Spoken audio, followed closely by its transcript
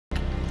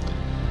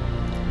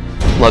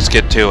let's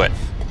get to it.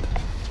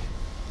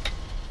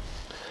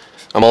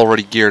 I'm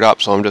already geared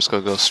up, so I'm just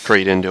going to go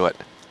straight into it.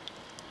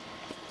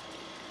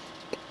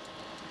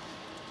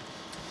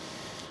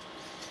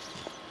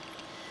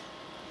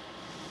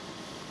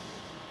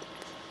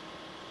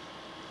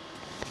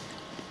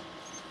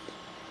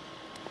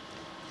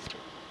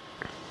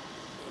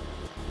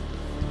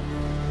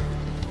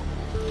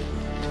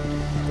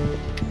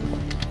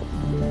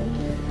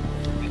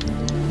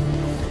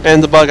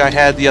 And the bug I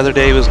had the other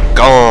day was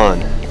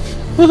gone.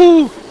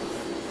 Woohoo!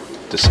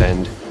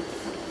 Descend.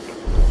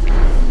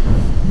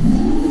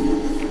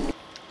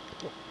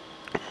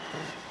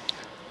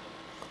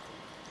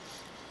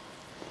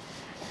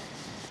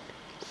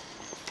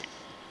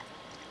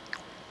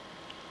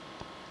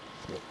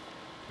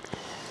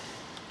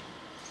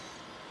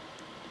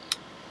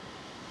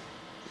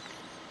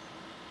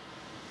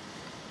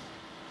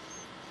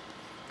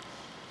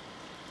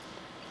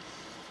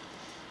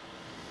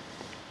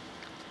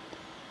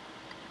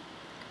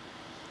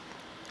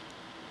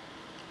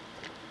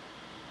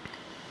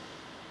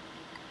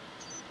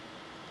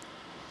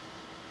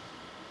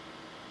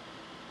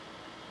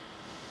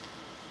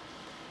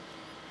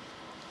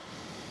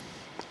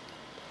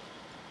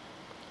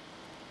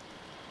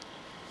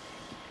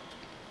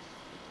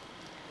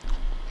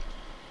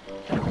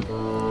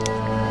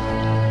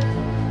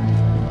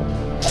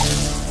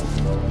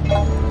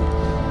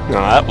 No,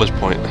 that was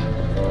pointless.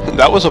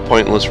 That was a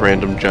pointless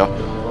random drop.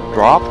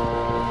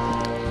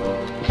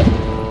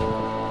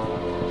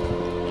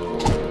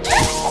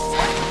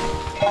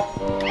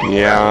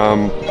 Yeah.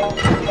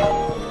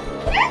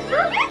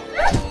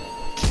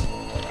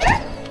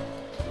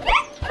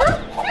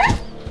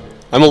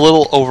 I'm a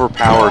little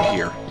overpowered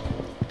here.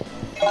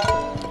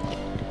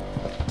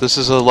 This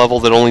is a level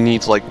that only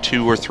needs like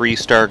 2 or 3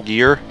 star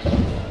gear.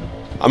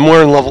 I'm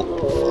wearing 4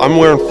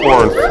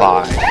 and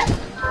 5.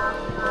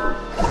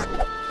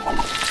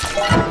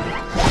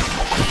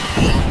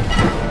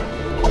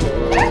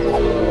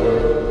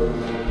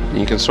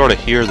 You can sort of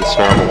hear the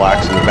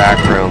Snarbolax in the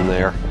background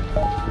there.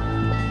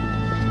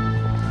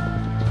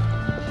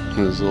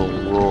 Those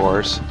little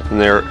roars. And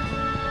there,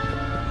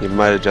 you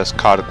might have just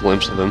caught a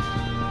glimpse of him.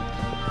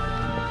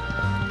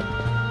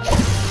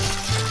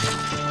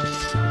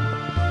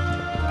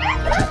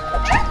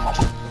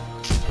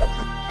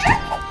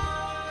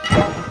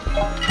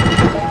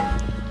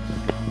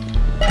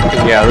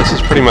 But yeah, this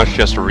is pretty much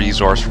just a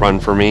resource run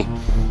for me.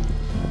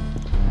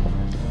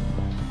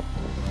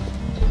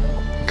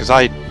 Because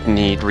I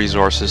need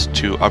resources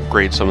to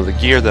upgrade some of the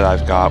gear that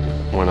I've got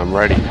when I'm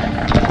ready.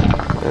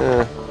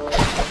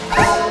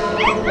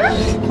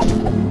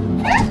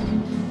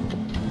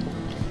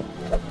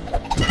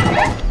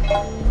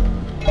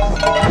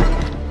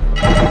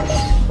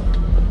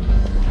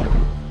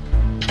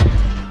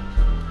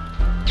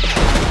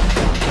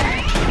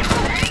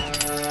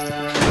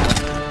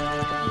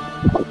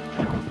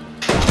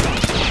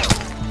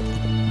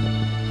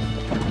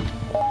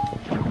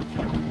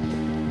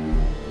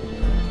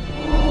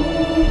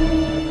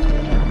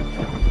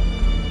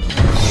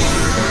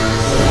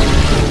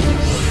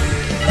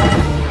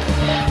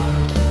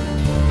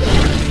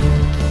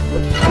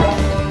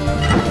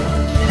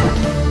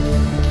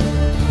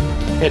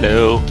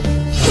 Hello.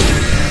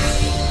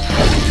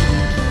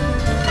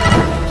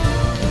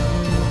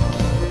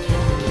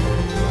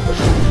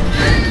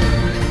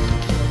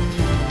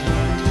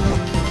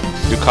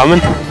 You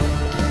coming?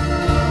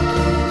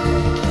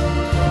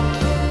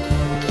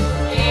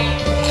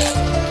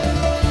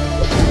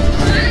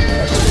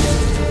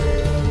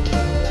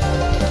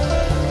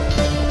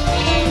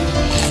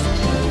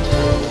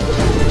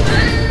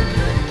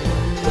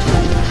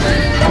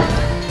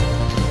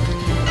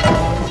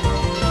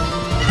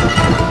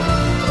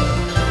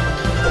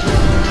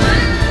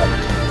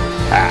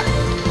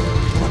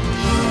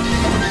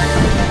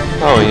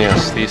 Oh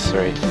yes, these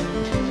 3.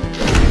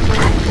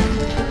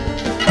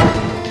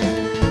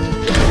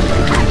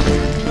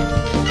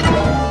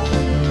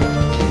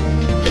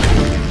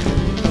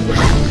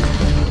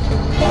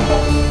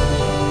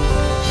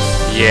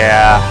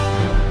 Yeah,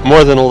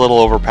 more than a little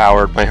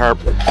overpowered. My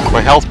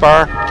health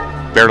bar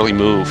barely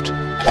moved.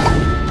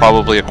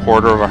 Probably a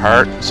quarter of a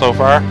heart so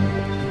far.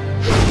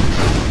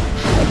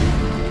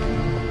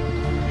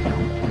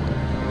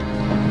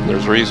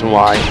 There's a reason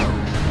why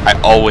I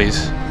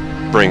always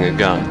bring a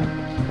gun.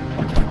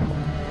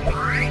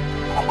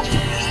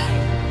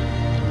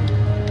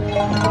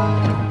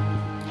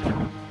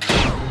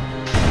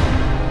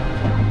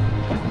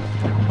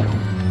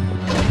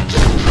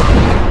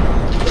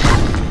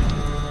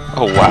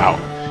 Oh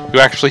wow, you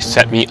actually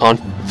set me on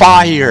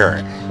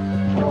fire!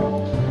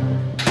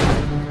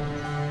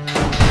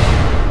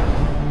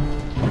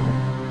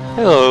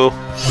 Hello.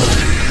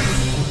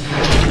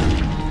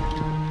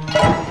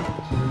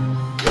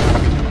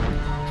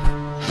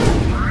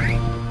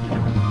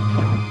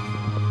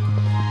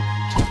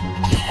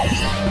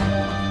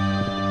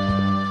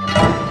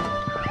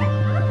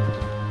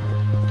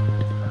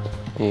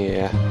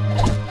 Yeah.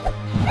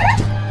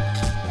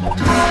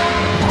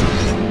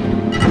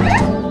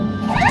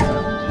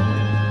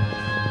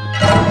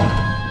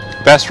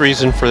 Best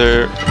reason for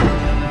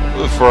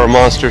a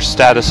monster's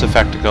status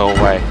effect to go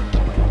away.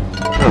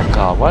 Oh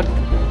god, what?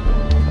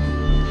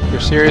 You're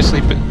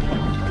seriously...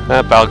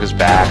 That Balg is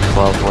back.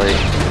 Lovely.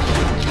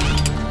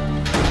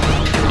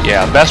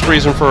 Yeah, best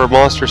reason for a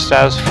monster's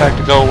status effect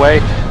to go away,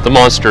 the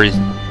monster is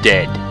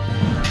dead.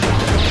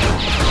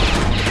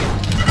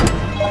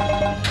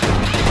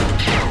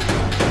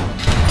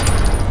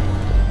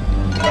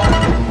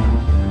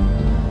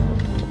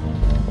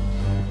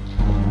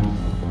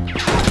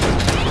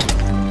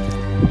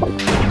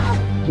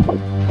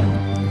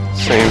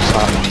 Same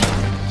size.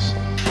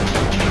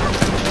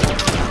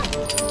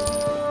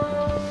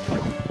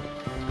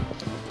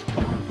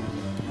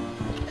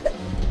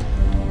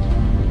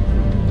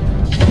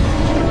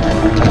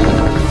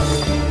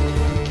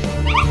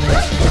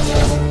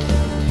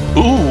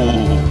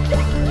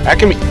 Ooh, that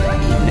can be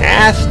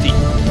nasty.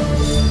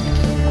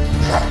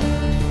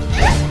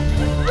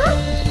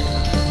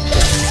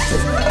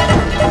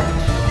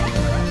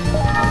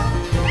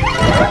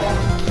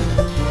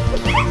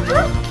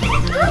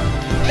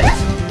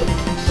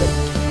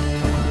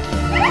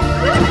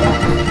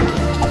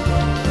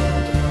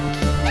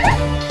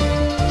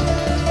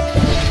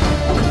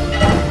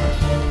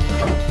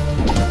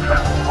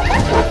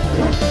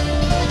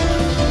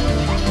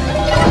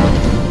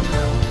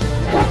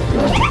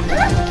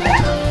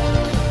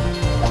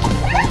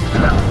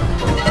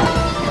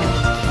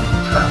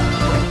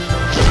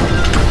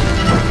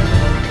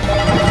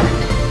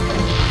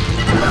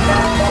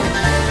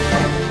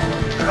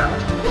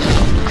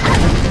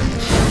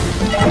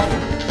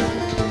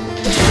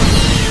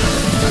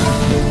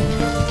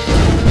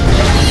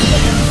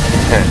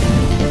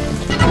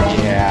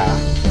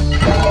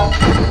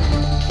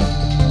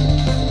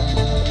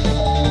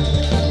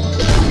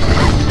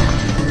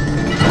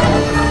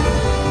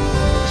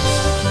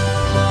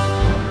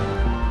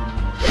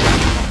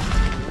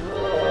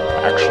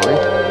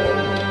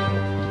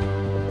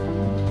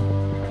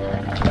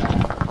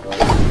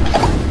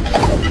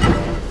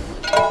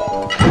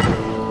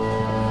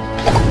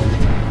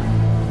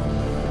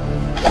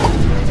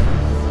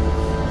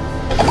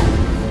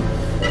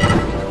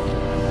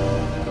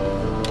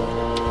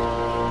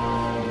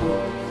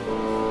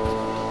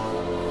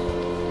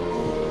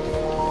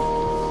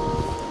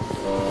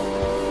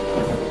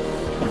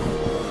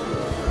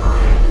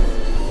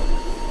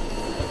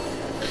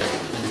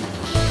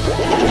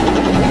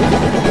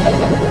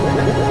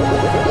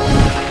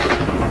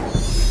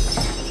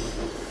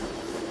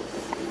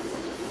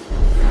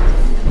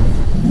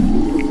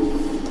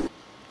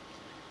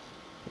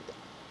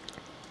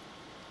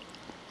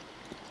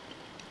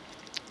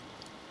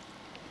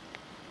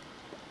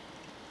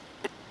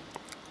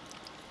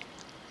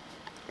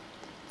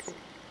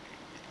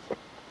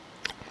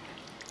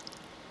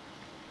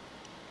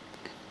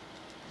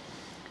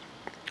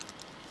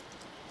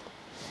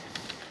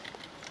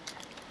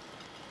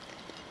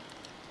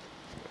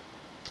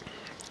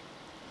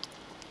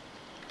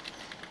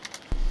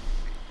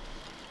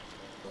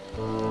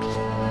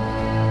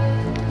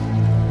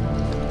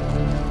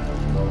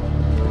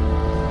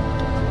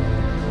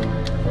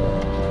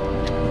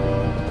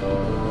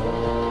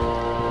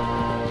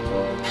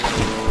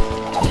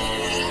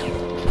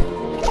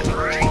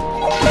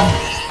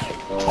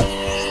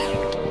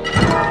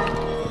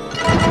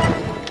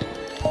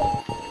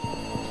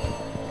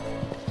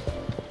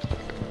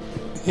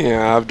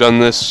 Yeah, I've done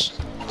this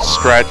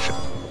stretch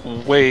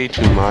way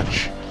too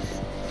much.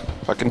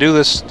 If I can do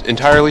this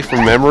entirely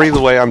from memory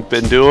the way I've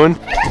been doing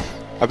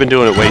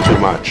it way too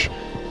much.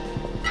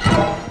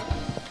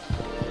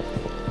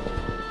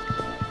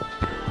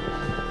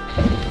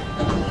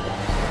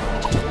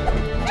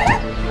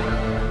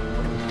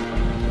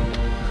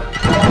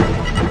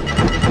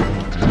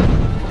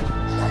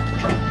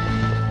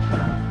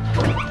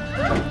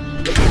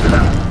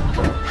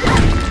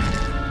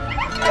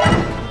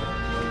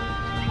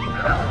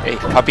 Hey,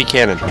 puppy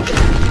cannon.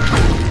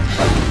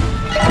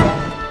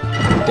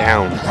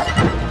 Down.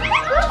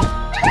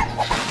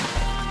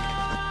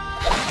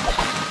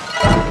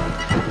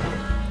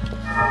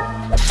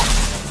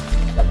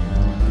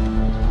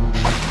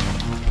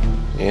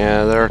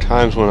 Yeah, there are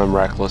times when I'm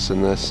reckless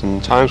in this,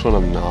 and times when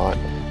I'm not.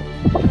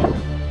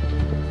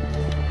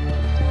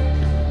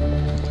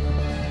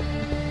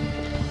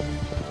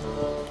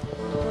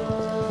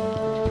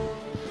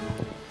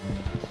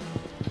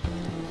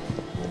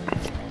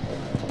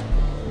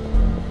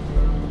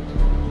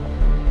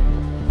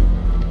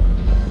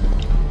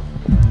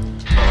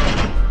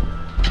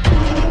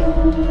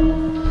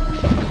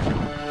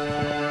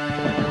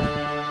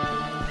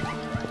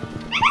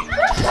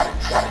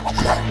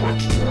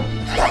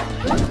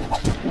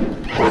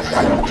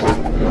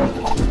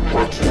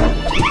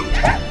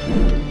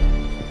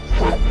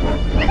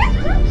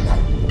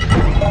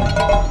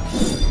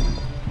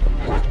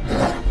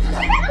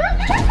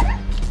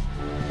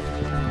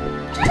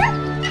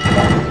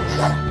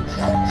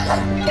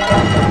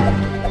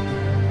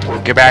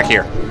 Get back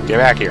here. Get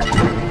back here.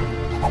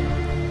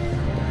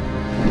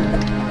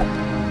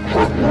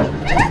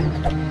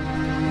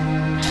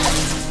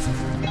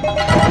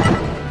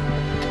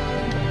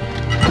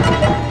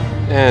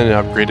 And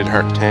an upgraded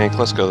heart tank.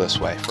 Let's go this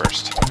way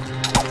first.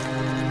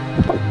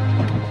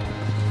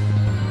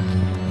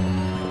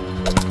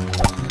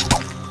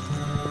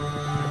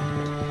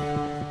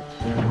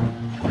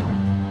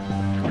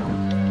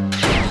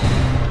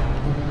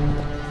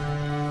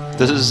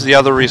 This is the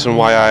other reason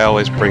why I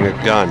always bring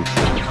a gun.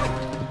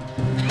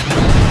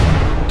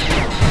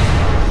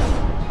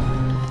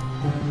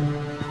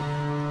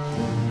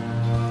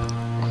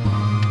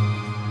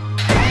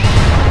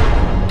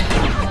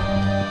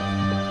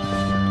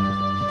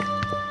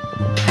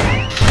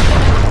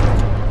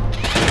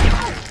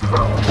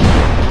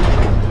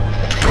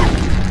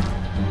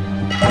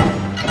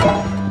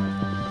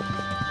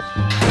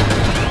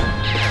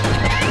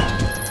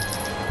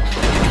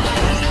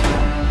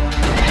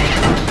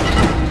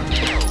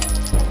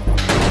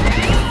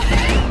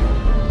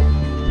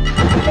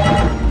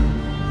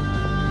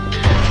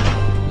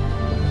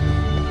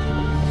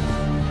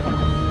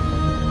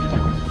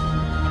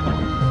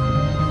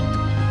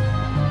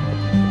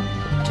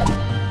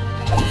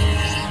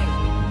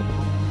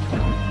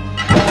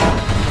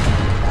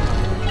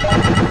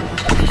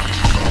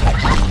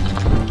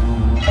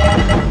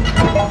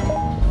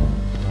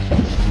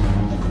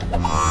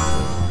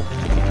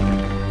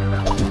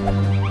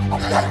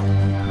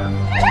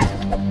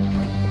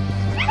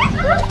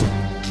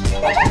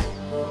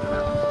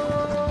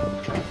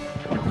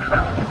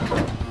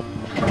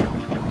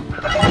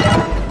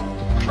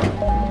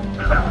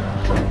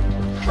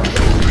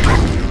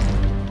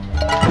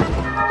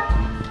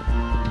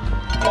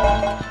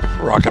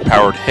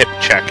 Rocket-powered hip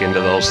check into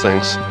those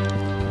things.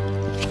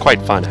 It's quite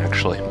fun,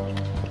 actually.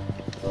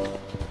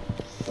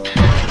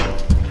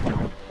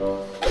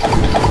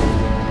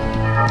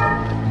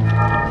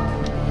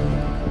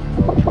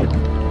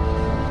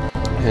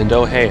 And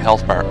oh hey,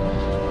 health bar.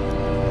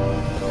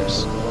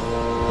 Yes.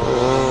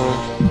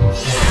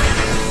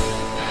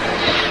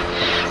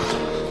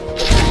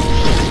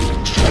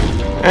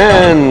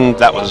 And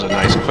that was a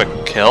nice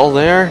quick kill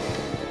there.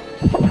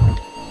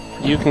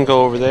 You can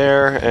go over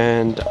there,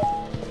 and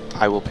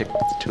I will pick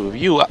the two of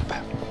you up.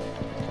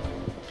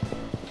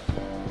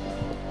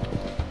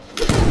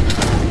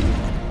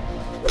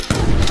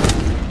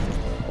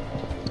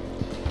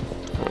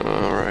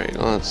 Alright,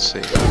 let's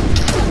see.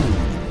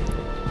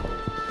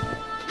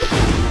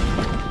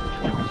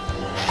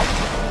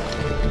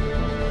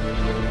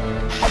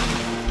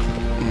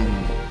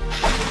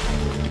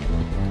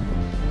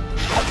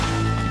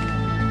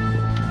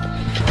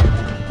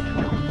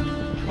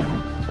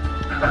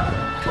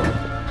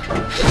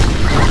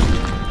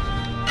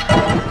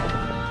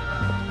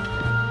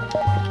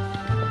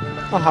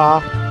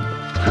 Haha.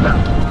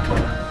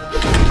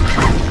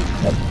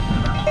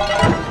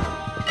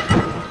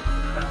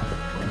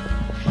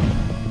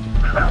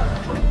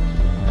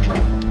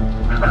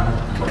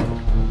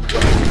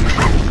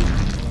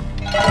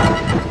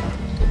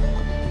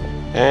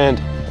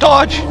 And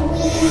dodge!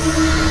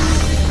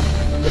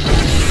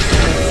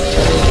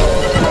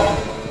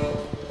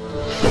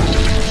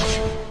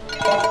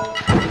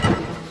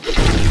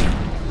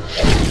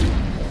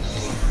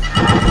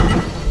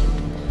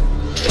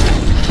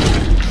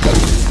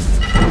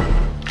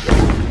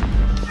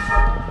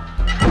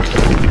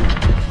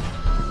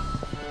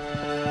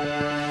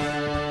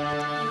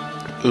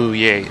 Ooh,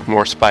 yay,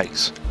 more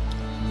spikes.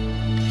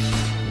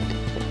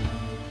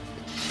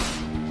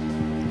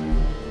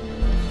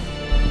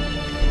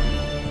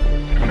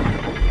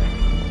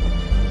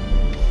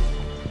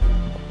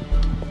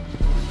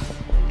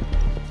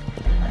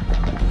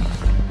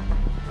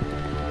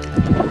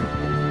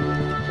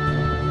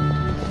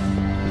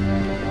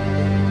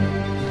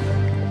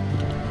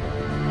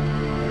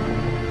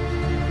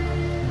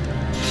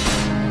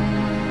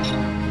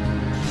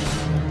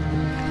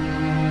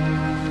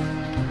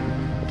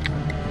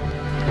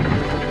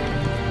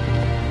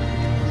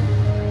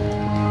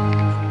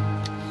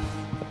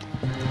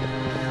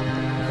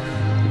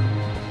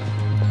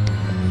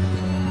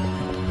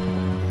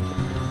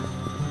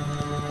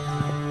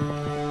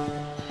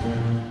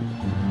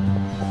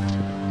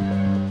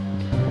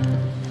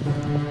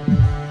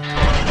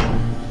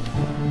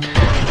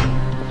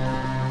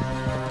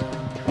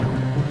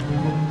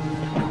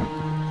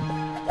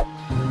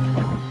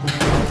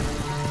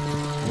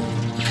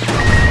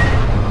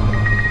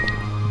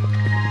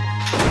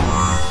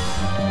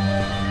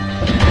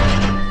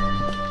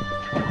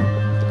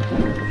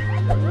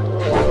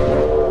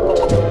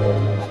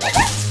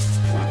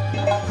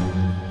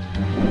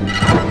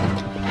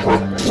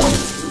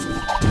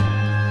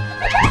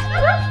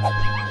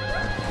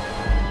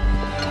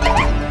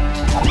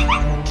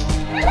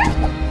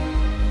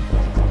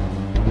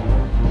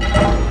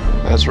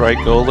 That's right,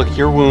 go lick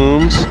your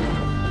wounds.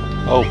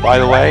 Oh, by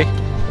the way,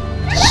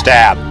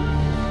 stab.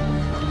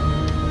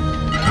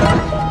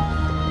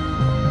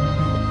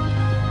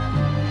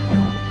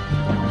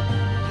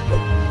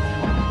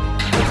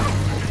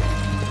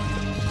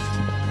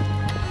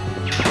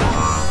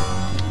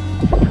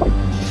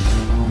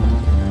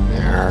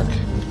 Ark.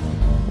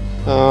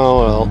 Oh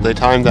well, they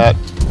timed that.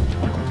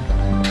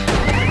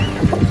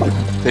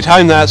 They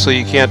timed that so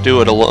you can't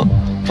do it alone.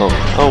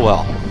 Oh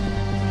well.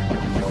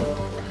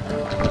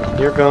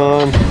 you're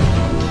gone.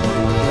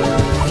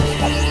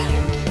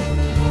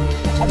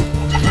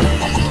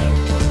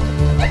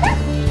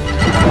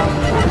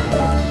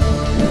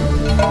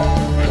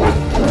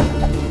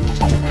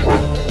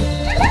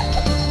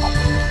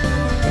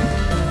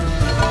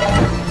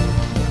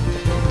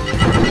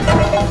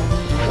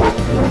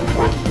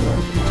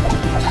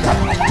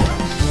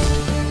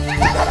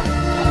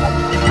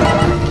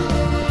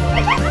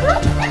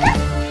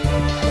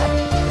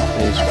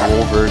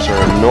 Wolvers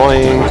are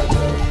annoying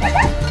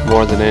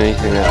more than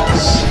anything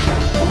else.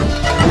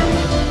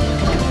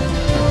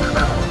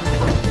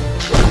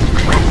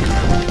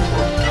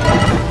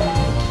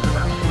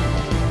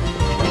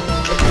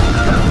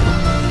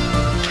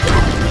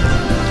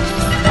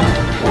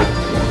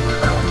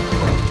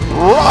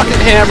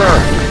 Rocket hammer!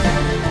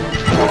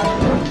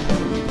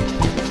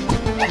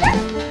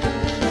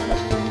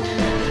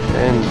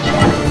 And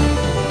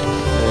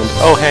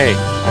oh hey,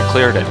 I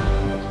cleared it.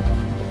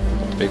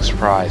 Big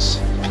surprise.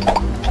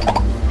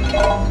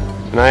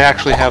 And I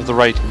actually have the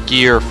right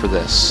gear for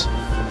this.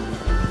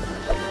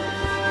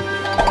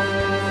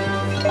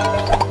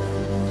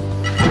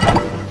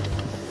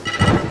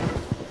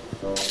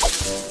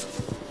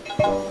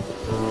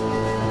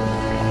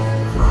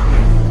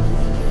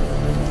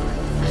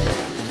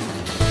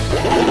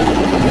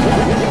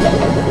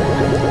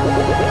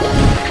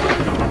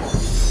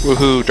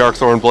 Woohoo,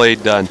 Darkthorn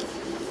Blade done.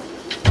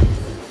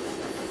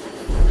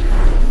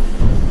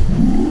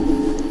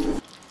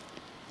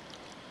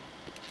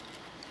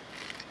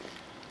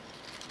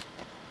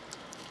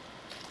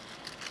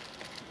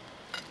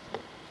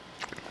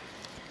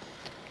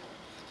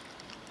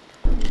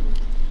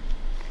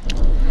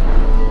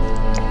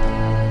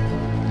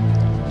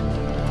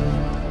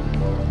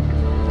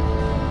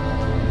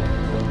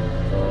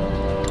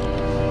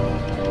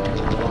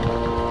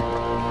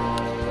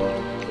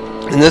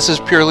 And this is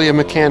purely a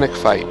mechanic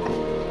fight.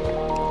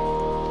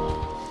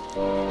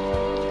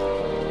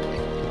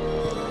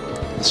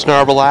 The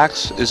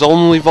Snarbolax is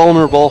only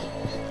vulnerable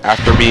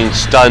after being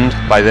stunned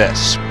by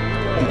this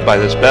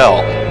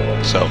bell.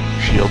 So,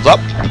 shields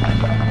up.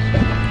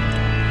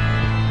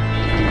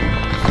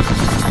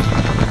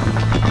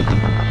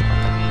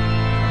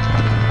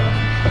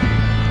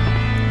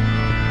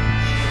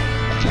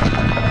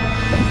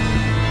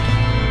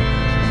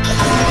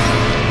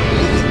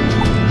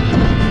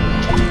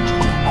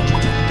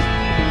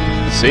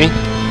 See?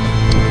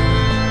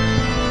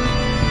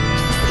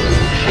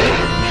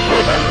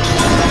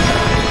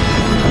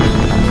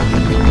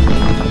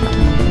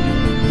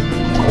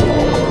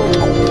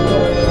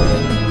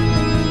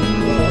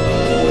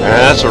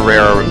 That's a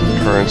rare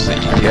occurrence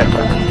that you get.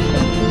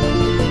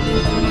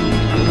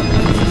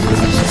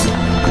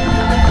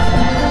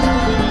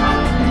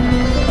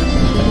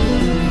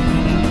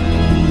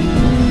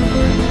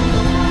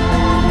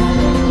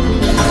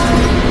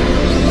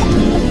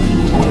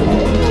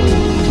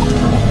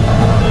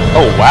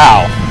 Oh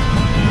wow,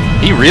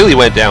 he really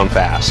went down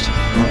fast.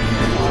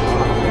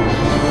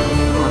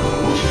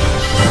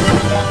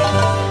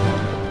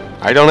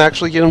 I don't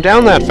actually get him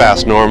down that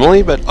fast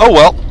normally, but oh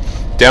well,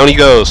 down he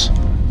goes.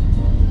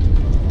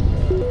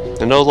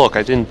 And oh look,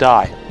 I didn't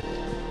die.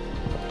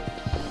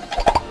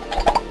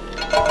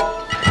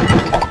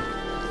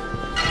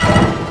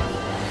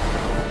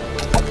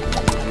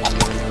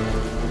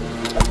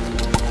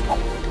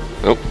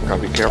 Nope,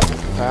 gotta be careful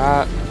with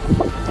that.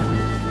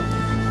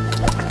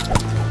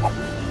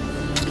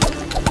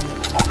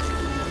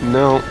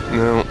 No,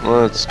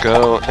 let's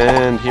go,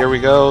 and here we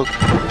go,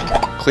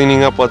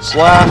 cleaning up what's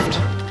left,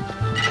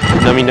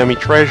 nummy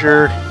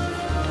treasure,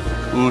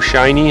 ooh,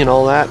 shiny and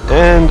all that,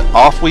 and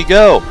off we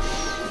go.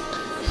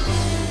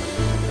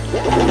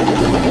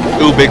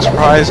 Ooh, big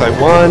surprise, I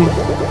won,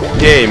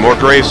 yay, more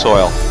grave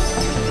soil.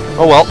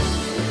 Oh well,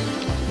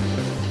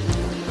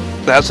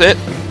 that's it.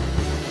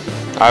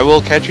 I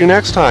will catch you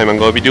next time. I'm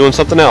going to be doing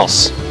something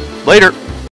else. Later!